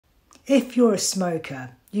if you're a smoker,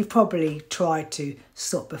 you've probably tried to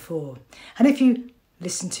stop before. And if you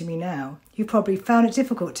listen to me now, you probably found it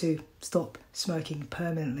difficult to stop smoking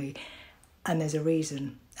permanently. And there's a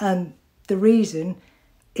reason. And the reason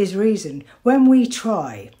is reason. When we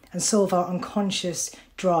try and solve our unconscious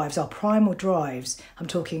drives, our primal drives, I'm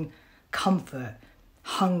talking comfort,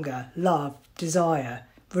 hunger, love, desire,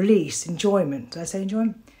 release, enjoyment. Did I say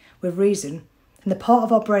enjoyment? With reason. And the part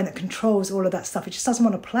of our brain that controls all of that stuff, it just doesn't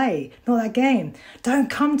want to play, not that game. Don't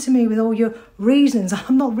come to me with all your reasons.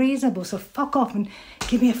 I'm not reasonable, so fuck off and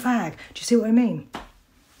give me a fag. Do you see what I mean?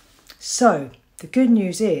 So the good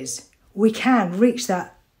news is we can reach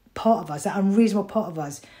that part of us, that unreasonable part of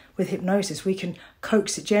us with hypnosis. We can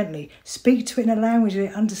coax it gently, speak to it in a language that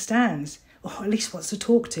it understands, or at least wants to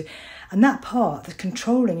talk to. And that part that's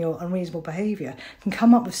controlling your unreasonable behaviour can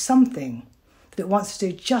come up with something that it wants to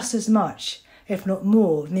do just as much, if not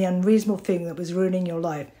more, than the unreasonable thing that was ruining your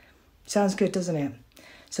life. Sounds good, doesn't it?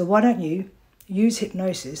 So why don't you use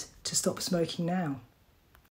hypnosis to stop smoking now?